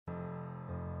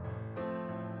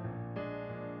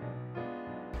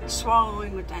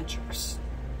swallowing with dentures,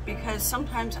 because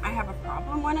sometimes I have a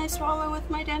problem when I swallow with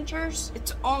my dentures.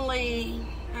 It's only,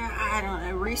 I don't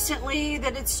know, recently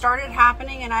that it started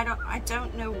happening, and I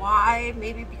don't know why.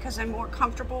 Maybe because I'm more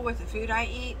comfortable with the food I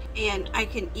eat, and I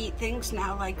can eat things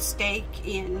now like steak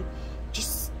and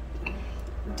just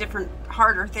different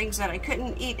harder things that I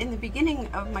couldn't eat in the beginning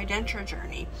of my denture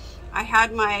journey. I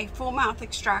had my full mouth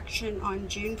extraction on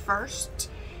June 1st,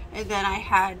 and then I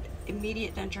had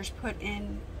immediate dentures put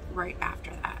in right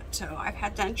after that. So I've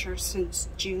had dentures since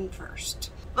June 1st.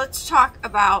 Let's talk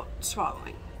about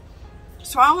swallowing.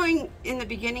 Swallowing in the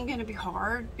beginning going to be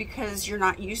hard because you're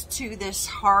not used to this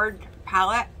hard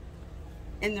palate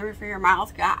in the roof of your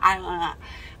mouth. I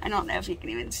don't know if you can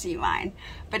even see mine,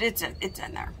 but it's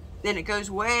in there. Then it goes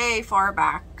way far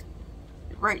back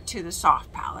right to the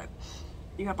soft palate.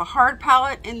 You have a hard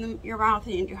palate in your mouth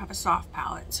and you have a soft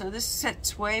palate. So this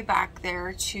sits way back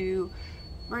there to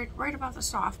right above the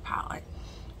soft palate.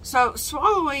 So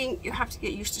swallowing, you have to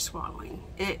get used to swallowing.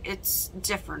 It's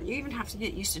different. You even have to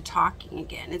get used to talking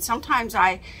again. And sometimes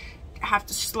I have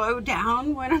to slow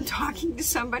down when I'm talking to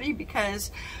somebody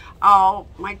because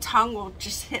my tongue will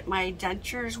just hit my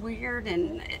dentures weird,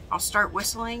 and I'll start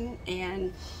whistling,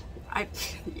 and I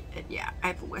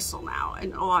have a whistle now,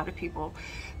 and a lot of people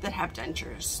that have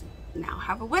dentures now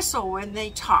have a whistle when they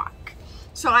talk.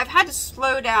 So I've had to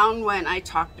slow down when I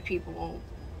talk to people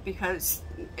because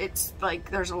it's like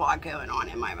there's a lot going on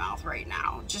in my mouth right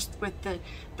now, just with the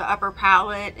upper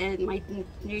palate and my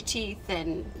new teeth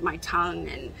and my tongue,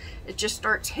 and it just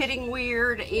starts hitting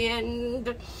weird,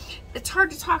 and it's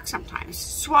hard to talk sometimes.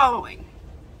 Swallowing.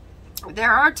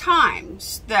 There are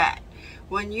times that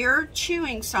when you're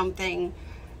chewing something,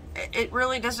 it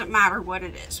really doesn't matter what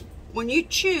it is. When you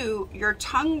chew, your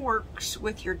tongue works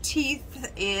with your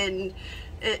teeth, and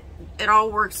it all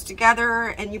works together,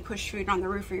 and you push food on the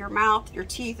roof of your mouth, your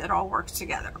teeth, it all works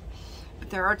together.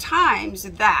 But there are times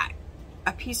that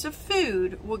a piece of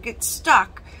food will get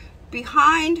stuck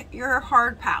behind your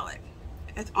hard palate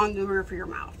on the roof of your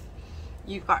mouth.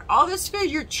 You've got all this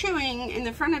food you're chewing in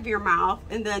the front of your mouth,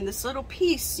 and then this little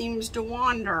piece seems to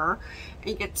wander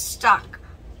and get stuck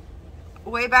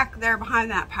way back there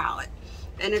behind that palate.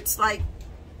 And it's like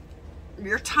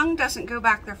your tongue doesn't go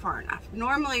back there far enough.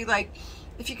 Normally, like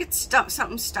if you get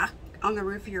something stuck on the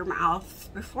roof of your mouth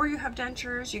before you have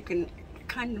dentures, you can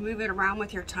kind of move it around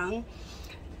with your tongue.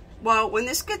 Well, when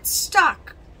this gets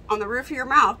stuck on the roof of your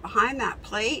mouth behind that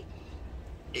plate,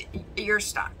 you're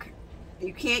stuck.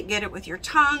 You can't get it with your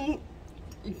tongue.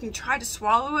 You can try to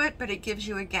swallow it, but it gives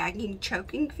you a gagging,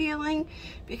 choking feeling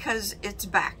because it's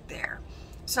back there.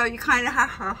 So you kind of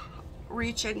have to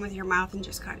reach in with your mouth and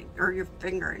just kind of, or your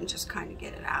finger, and just kind of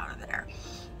get it out of there.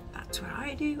 That's what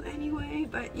I do anyway.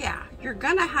 But yeah, you're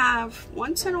gonna have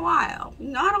once in a while,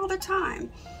 not all the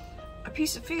time, a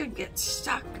piece of food gets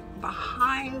stuck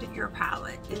behind your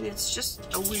palate, and it's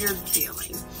just a weird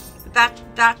feeling.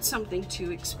 That's something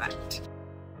to expect.